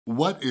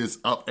What is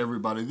up,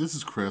 everybody? This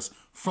is Chris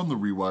from the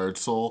Rewired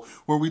Soul,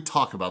 where we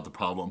talk about the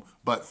problem,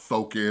 but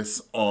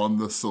focus on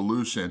the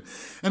solution.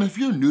 And if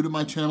you're new to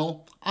my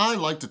channel, I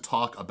like to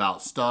talk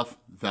about stuff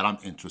that I'm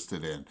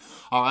interested in,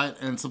 all right?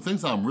 And some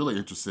things that I'm really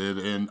interested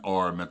in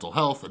are mental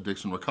health,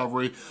 addiction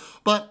recovery,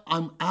 but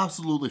I'm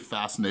absolutely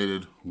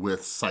fascinated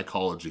with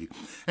psychology.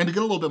 And to get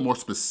a little bit more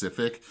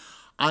specific,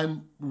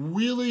 I'm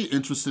really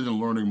interested in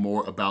learning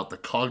more about the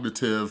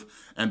cognitive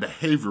and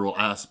behavioral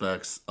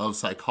aspects of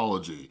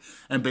psychology.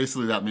 And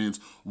basically that means,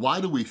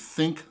 why do we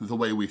think the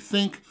way we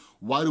think?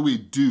 Why do we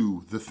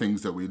do the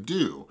things that we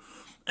do?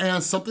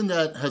 And something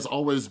that has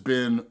always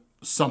been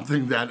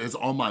something that is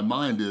on my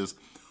mind is,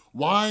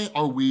 why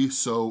are we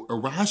so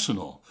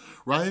irrational,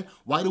 right?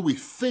 Why do we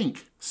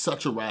think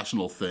such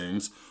irrational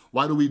things?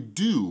 Why do we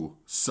do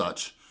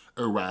such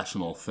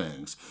irrational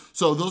things?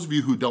 So those of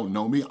you who don't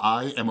know me,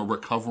 I am a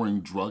recovering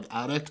drug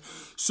addict.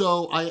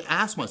 So I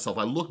asked myself,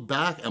 I look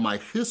back at my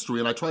history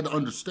and I tried to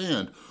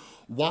understand,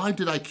 why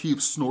did I keep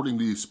snorting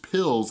these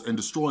pills and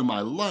destroying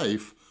my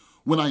life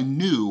when I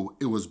knew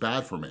it was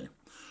bad for me,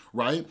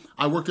 right?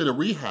 I worked at a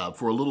rehab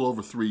for a little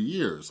over 3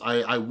 years.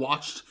 I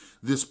watched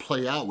this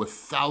play out with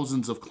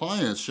thousands of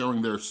clients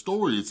sharing their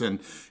stories and,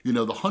 you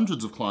know, the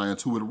hundreds of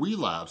clients who would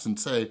relapse and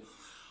say,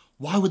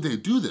 why would they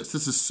do this?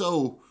 This is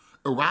so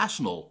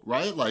irrational,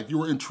 right? Like, you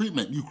were in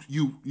treatment,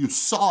 you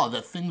saw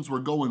that things were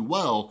going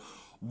well,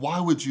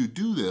 why would you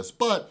do this?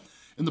 But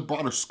in the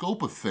broader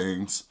scope of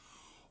things,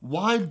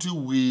 why do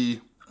we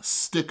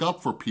stick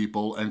up for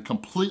people and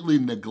completely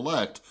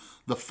neglect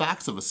the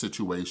facts of a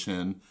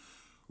situation,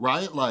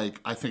 right? Like,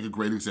 I think a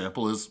great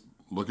example is,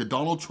 look at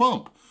Donald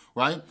Trump,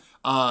 right?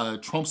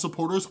 Trump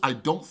supporters, I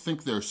don't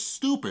think they're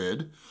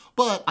stupid,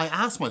 but I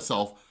ask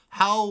myself,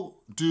 how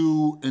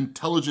do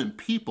intelligent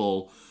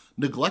people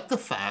neglect the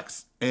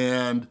facts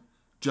and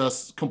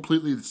just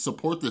completely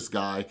support this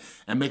guy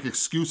and make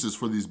excuses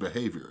for these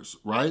behaviors,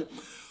 right?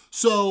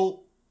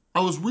 So I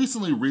was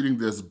recently reading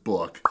this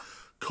book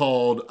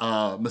called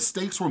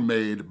Mistakes Were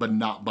Made, But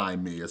Not By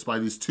Me. It's by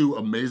these two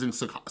amazing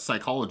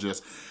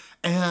psychologists,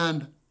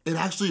 and it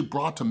actually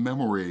brought to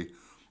memory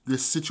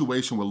this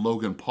situation with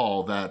Logan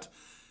Paul that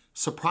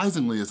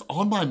surprisingly is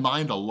on my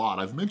mind a lot.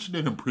 I've mentioned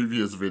it in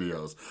previous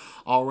videos,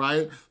 all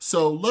right?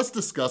 So let's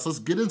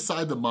get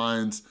inside the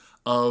minds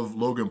of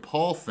Logan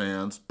Paul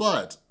fans.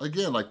 But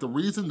again, like, the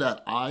reason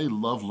that I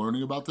love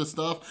learning about this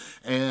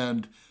stuff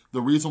and the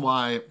reason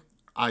why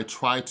I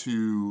try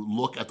to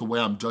look at the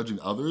way I'm judging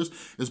others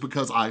is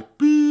because I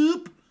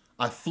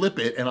flip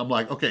it and I'm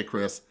like, okay,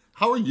 Chris,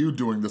 how are you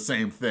doing the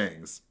same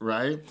things,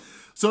 right?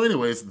 So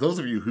anyways, those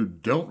of you who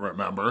don't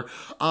remember,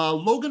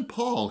 Logan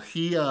Paul,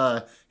 he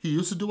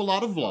used to do a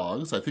lot of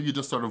vlogs. I think he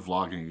just started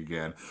vlogging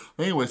again.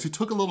 But anyways, he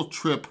took a little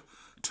trip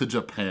to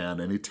Japan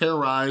and he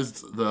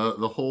terrorized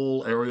the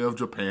whole area of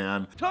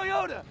Japan.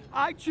 Toyota,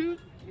 I choose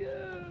you.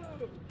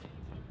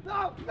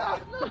 No, no,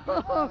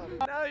 no.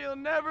 Now you'll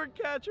never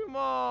catch them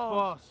all.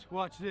 Boss,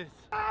 watch this.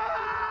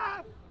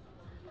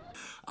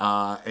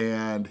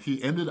 And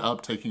he ended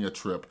up taking a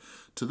trip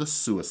to the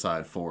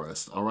suicide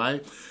forest, all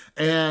right?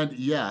 And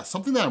yeah,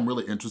 something that I'm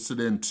really interested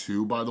in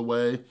too, by the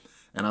way,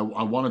 and I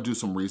wanna do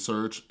some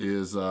research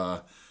is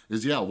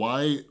yeah,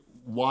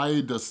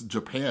 why does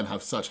Japan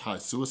have such high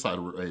suicide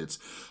rates?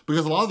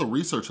 Because a lot of the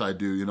research I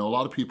do, you know, a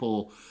lot of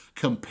people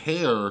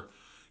compare,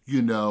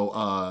 you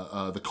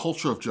know, the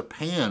culture of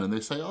Japan and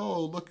they say,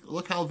 oh,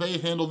 look how they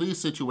handle these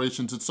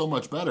situations, it's so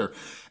much better.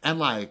 And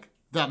like,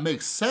 that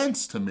makes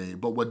sense to me,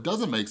 but what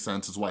doesn't make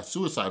sense is why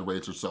suicide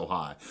rates are so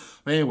high.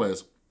 But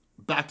anyways,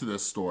 back to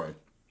this story.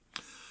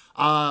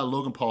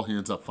 Logan Paul, he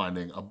ends up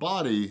finding a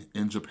body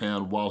in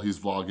Japan while he's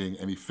vlogging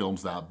and he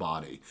films that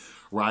body,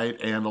 right?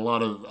 And a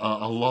lot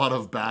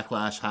of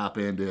backlash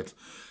happened. It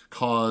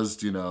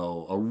caused, you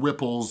know,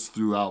 ripples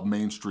throughout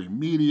mainstream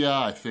media.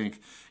 I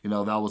think, you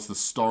know, that was the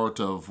start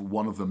of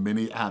one of the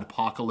many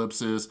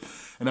adpocalypses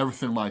and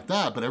everything like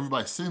that. But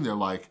everybody's sitting there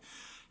like,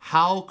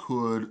 how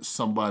could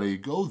somebody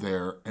go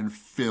there and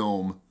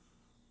film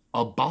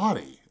a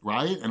body,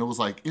 right? And it was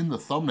like in the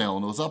thumbnail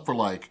and it was up for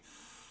like,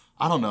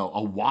 I don't know,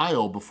 a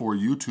while before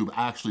YouTube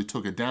actually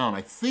took it down.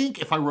 I think,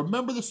 if I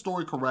remember the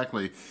story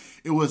correctly,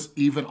 it was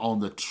even on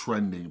the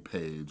trending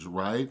page,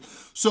 right?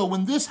 So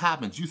when this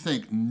happens, you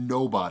think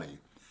nobody,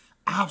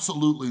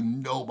 absolutely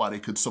nobody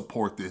could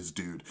support this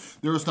dude.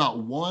 There is not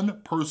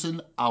one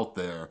person out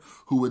there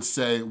who would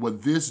say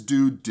what this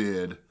dude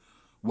did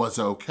was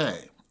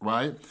okay,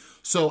 right?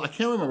 So I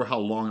can't remember how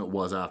long it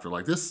was after.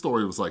 Like, this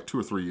story was like 2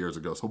 or 3 years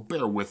ago, so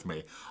bear with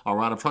me, all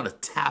right? I'm trying to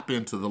tap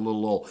into the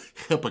little old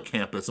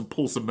hippocampus and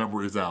pull some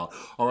memories out,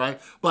 all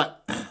right?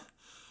 But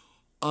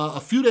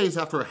a few days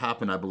after it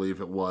happened, I believe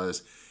it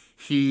was,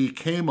 he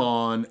came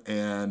on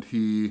and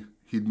he'd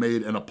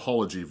made an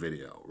apology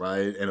video,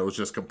 right? And it was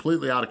just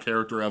completely out of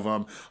character of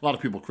him. A lot of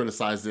people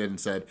criticized it and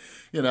said,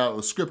 you know, it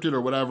was scripted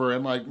or whatever.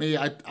 And like me,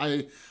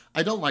 I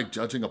don't like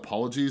judging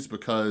apologies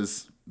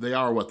because they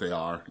are what they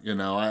are, you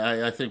know.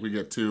 I think we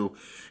get too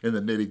in the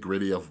nitty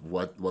gritty of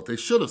what they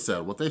should have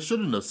said, what they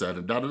shouldn't have said,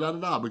 and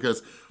da-da-da-da-da,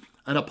 because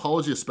An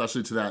apology,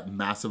 especially to that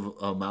massive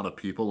amount of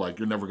people, like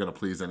you're never gonna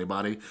please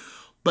anybody.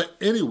 But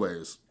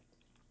anyways,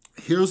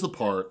 here's the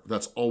part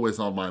that's always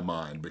on my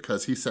mind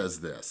because he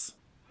says this.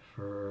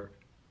 For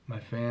my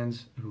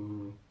fans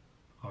who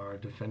are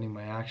defending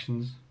my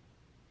actions,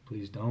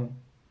 please don't.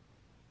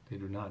 They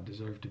do not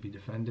deserve to be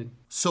defended.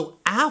 So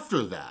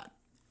after he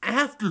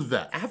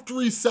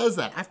says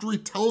that, after he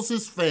tells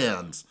his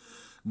fans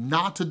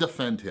not to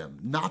defend him,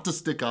 not to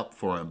stick up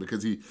for him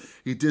because he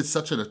did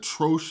such an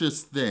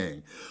atrocious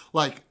thing,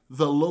 like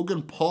the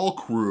Logan Paul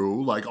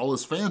crew, like all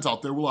his fans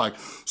out there were like,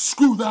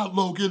 screw that,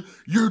 Logan,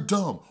 you're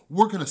dumb.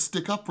 We're gonna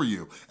stick up for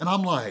you. And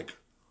I'm like,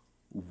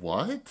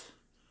 what?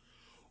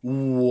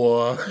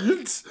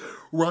 What?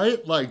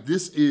 Right? Like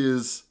this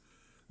is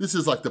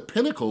like the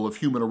pinnacle of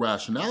human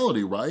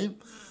irrationality, right?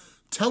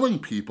 Telling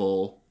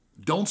people,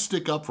 don't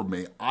stick up for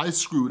me, I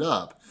screwed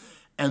up.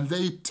 And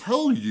they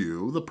tell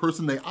you, the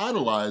person they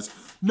idolize,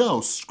 no,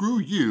 screw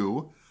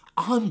you,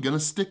 I'm gonna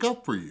stick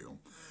up for you.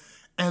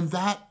 And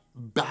that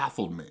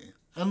baffled me.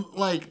 And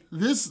like,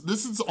 this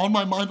is on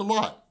my mind a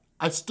lot.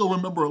 I still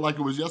remember it like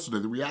it was yesterday,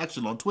 the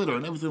reaction on Twitter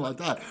and everything like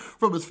that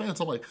from his fans.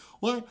 I'm like,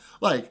 what?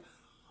 Like,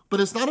 but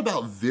it's not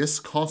about this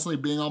constantly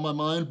being on my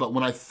mind, but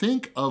when I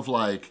think of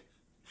like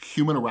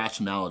human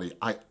irrationality,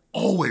 I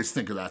always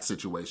think of that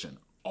situation,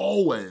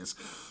 always.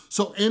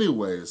 So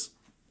anyways,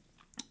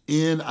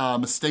 in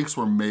Mistakes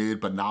Were Made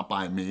But Not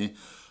By Me,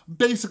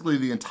 basically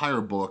the entire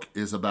book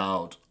is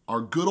about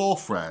our good old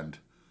friend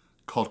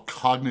called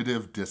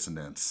cognitive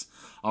dissonance,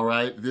 all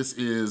right? This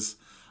is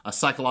a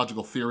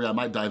psychological theory. I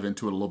might dive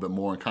into it a little bit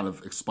more and kind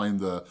of explain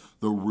the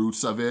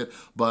roots of it,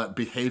 but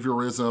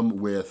behaviorism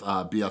with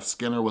B.F.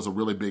 Skinner was a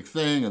really big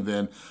thing, and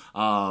then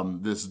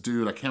this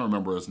dude, I can't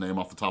remember his name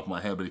off the top of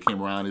my head, but he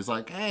came around, he's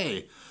like,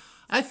 hey,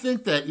 I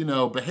think that, you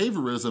know,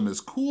 behaviorism is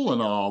cool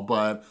and all,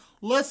 but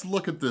let's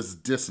look at this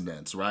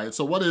dissonance, right?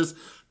 So what is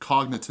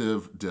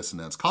cognitive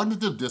dissonance?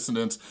 Cognitive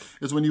dissonance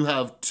is when you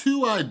have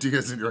two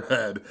ideas in your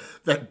head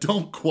that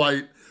don't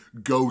quite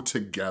go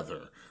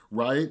together,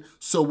 right?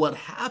 So what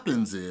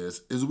happens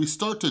is we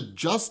start to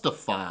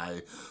justify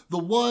the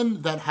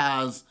one that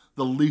has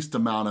the least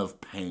amount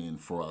of pain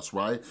for us,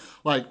 right?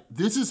 Like,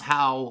 this is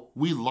how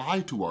we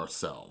lie to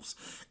ourselves.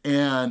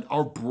 And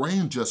our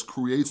brain just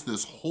creates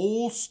this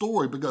whole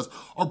story because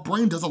our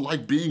brain doesn't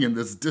like being in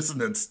this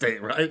dissonant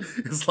state, right?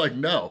 It's like,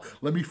 no,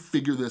 let me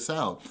figure this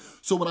out.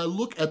 So when I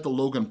look at the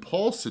Logan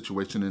Paul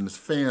situation and his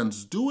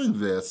fans doing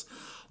this,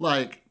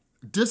 like,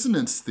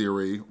 dissonance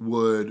theory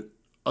would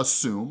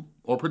assume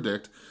or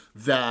predict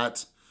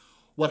that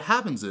what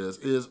happens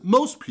is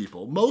most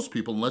people,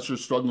 unless you're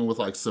struggling with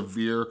like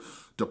severe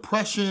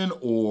depression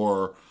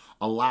or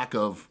a lack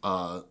of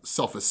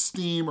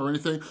self-esteem or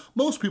anything,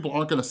 most people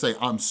aren't gonna say,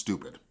 I'm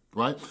stupid,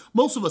 right?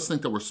 Most of us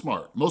think that we're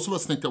smart. Most of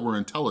us think that we're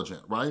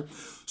intelligent, right?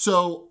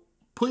 So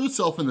put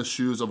yourself in the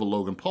shoes of a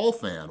Logan Paul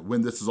fan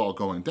when this is all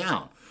going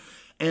down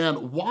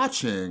and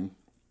watching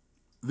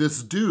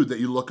this dude that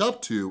you look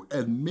up to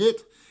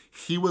admit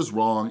he was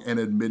wrong and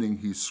admitting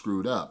he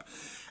screwed up.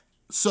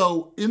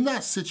 So in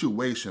that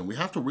situation, we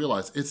have to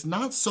realize it's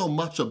not so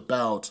much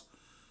about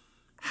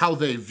how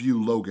they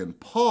view Logan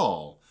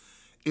Paul,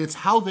 it's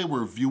how they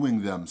were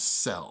viewing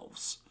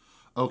themselves,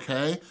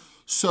 okay?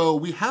 So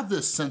we have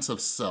this sense of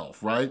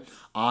self, right?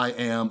 I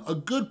am a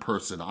good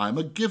person, I'm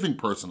a giving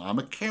person, I'm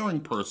a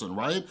caring person,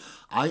 right?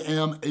 I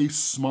am a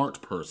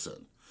smart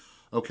person,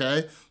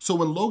 okay? So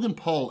when Logan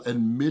Paul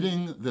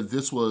admitting that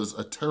this was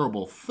a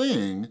terrible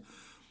thing,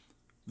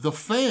 the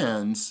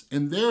fans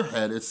in their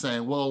head is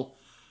saying, well,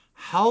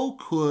 how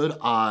could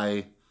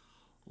I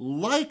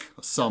like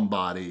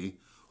somebody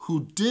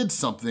who did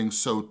something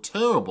so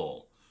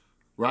terrible,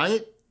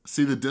 right?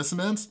 See the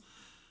dissonance?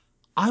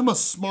 I'm a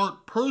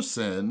smart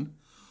person,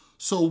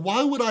 so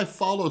why would I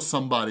follow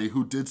somebody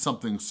who did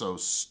something so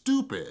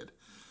stupid?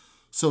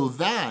 So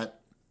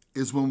that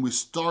is when we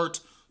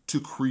start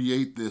to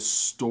create this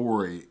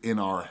story in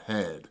our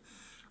head,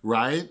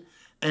 right?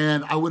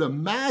 And I would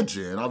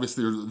imagine,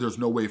 obviously there's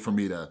no way for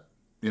me to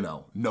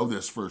know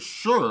this for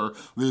sure,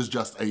 this is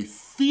just a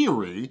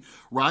theory,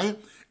 right?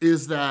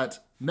 Is that,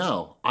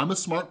 no, I'm a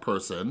smart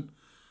person.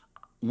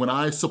 When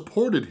I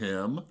supported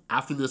him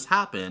after this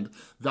happened,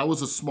 that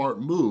was a smart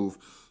move.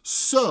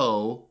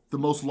 So the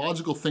most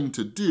logical thing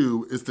to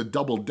do is to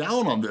double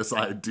down on this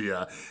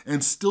idea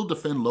and still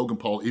defend Logan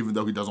Paul even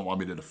though he doesn't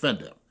want me to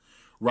defend him,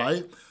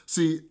 right?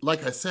 See,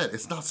 like I said,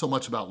 it's not so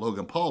much about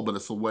Logan Paul, but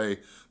it's the way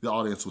the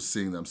audience was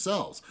seeing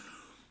themselves.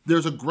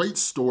 There's a great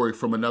story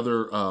from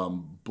another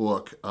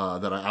book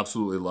that I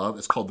absolutely love.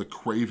 It's called The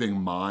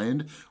Craving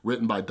Mind,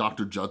 written by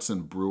Dr.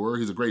 Judson Brewer.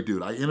 He's a great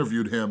dude. I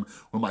interviewed him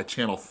when my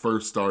channel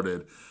first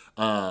started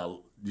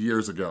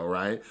years ago,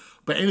 right?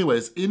 But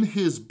anyways, in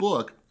his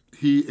book,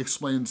 he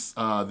explains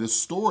this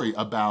story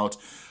about,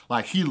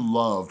 like, he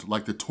loved,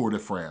 like, the Tour de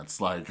France.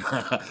 Like,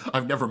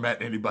 I've never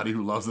met anybody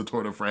who loves the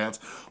Tour de France,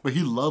 but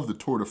he loved the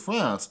Tour de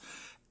France.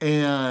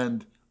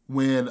 And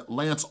when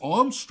Lance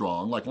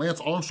Armstrong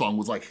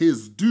was like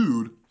his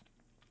dude,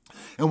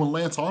 and when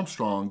Lance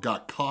Armstrong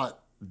got caught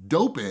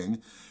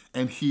doping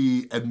and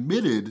he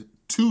admitted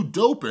to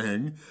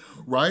doping,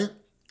 right?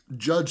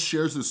 Judge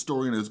shares this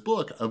story in his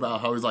book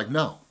about how he's like,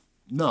 no,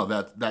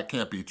 that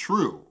can't be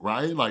true,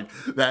 right? Like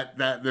that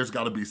there's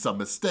gotta be some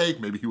mistake.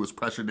 Maybe he was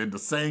pressured into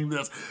saying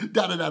this,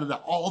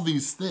 all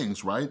these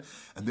things, right?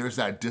 And there's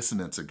that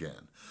dissonance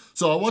again.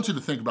 So I want you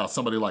to think about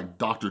somebody like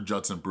Dr.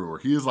 Judson Brewer.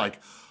 He is like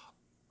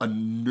a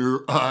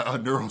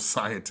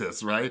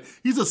neuroscientist, right?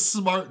 He's a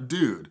smart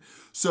dude.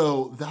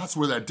 So that's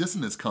where that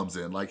dissonance comes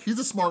in. Like, he's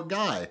a smart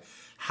guy.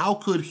 How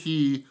could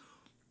he,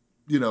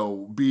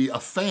 be a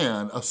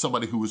fan of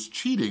somebody who was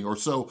cheating or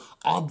so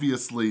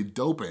obviously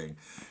doping?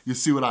 You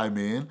see what I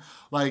mean?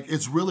 Like,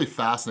 it's really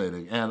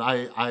fascinating. And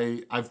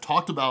I've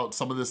talked about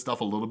some of this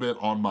stuff a little bit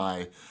on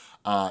my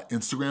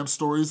Instagram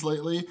stories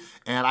lately,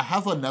 and I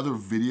have another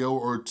video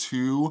or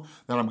two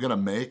that I'm gonna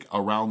make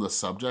around the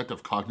subject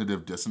of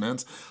cognitive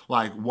dissonance.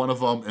 Like, one of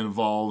them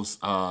involves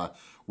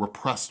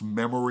repressed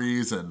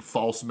memories and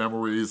false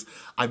memories.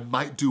 I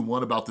might do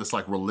one about this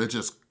like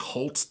religious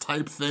cult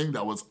type thing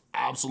that was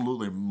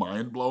absolutely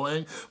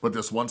mind-blowing, but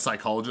this one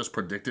psychologist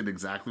predicted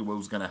exactly what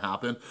was gonna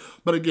happen.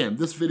 But again,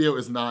 this video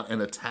is not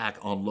an attack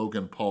on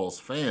Logan Paul's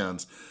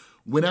fans.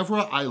 Whenever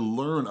I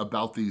learn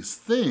about these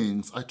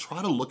things, I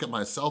try to look at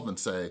myself and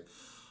say,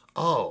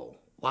 oh,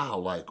 wow,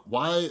 like,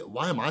 why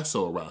am I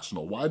so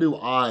irrational? Why do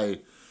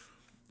I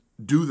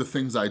do the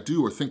things I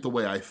do or think the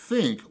way I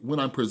think when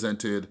I'm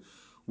presented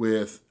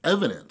with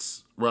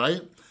evidence,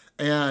 right?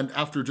 And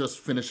after just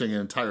finishing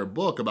an entire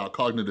book about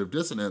cognitive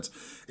dissonance,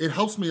 it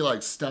helps me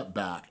like step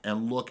back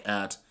and look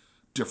at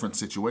different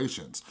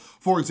situations.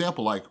 For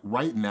example, like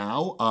right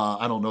now,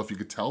 I don't know if you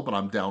could tell, but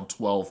I'm down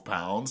 12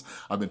 pounds.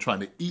 I've been trying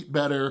to eat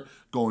better,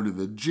 going to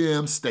the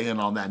gym, staying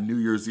on that New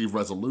Year's Eve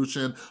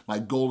resolution. My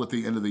goal at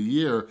the end of the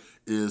year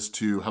is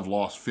to have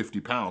lost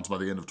 50 pounds by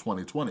the end of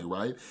 2020,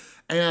 right?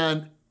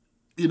 And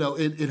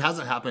it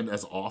hasn't happened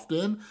as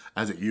often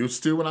as it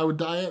used to when I would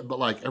diet, but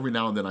like every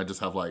now and then I just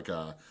have like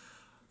a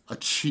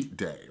cheat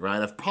day,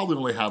 right? I've probably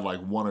only had like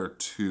one or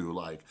two,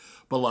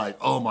 but like,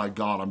 oh my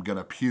God, I'm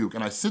gonna puke.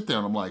 And I sit there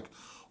and I'm like,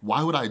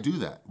 why would I do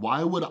that?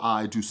 Why would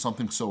I do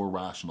something so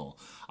irrational?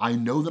 I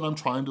know that I'm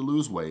trying to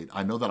lose weight.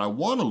 I know that I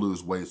wanna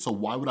lose weight, so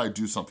why would I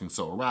do something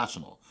so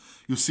irrational?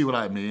 You see what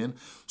I mean?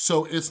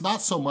 So it's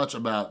not so much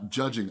about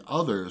judging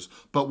others,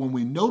 but when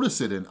we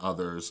notice it in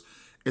others,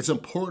 it's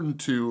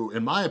important to,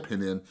 in my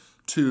opinion,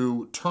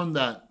 to turn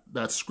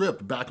that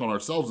script back on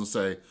ourselves and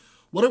say,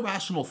 what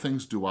irrational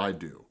things do I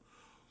do?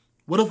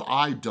 What have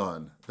I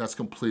done that's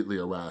completely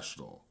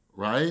irrational,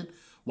 right?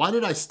 Why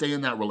did I stay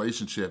in that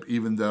relationship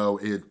even though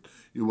it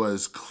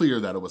was clear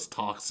that it was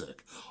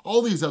toxic?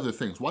 All these other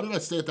things. Why did I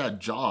stay at that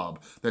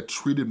job that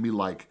treated me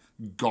like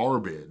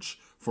garbage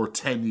for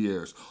 10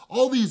 years?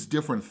 All these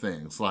different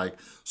things.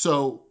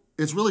 So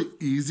it's really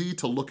easy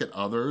to look at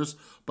others,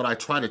 but I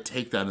try to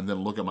take that and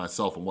then look at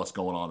myself and what's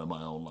going on in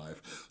my own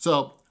life.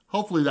 So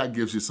hopefully that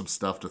gives you some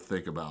stuff to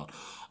think about.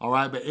 All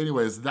right, but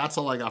anyways, that's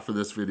all I got for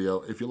this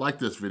video. If you like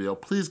this video,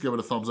 please give it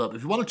a thumbs up.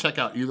 If you wanna check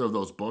out either of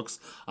those books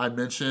I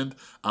mentioned,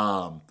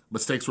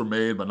 Mistakes Were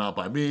Made But Not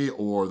By Me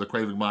or The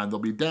Craving Mind, they'll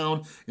be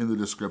down in the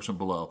description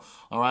below.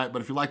 All right,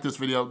 but if you like this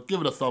video, give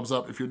it a thumbs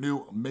up. If you're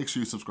new, make sure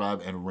you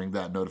subscribe and ring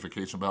that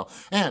notification bell.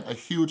 And a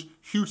huge,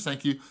 huge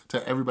thank you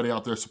to everybody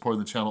out there supporting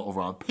the channel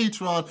over on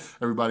Patreon,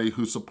 everybody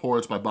who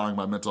supports by buying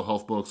my mental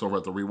health books over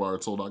at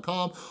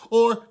therewiredsoul.com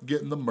or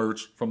getting the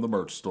merch from the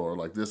merch store,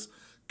 like this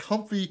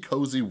comfy,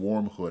 cozy,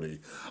 warm hoodie.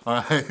 All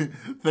right,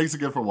 thanks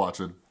again for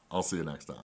watching. I'll see you next time.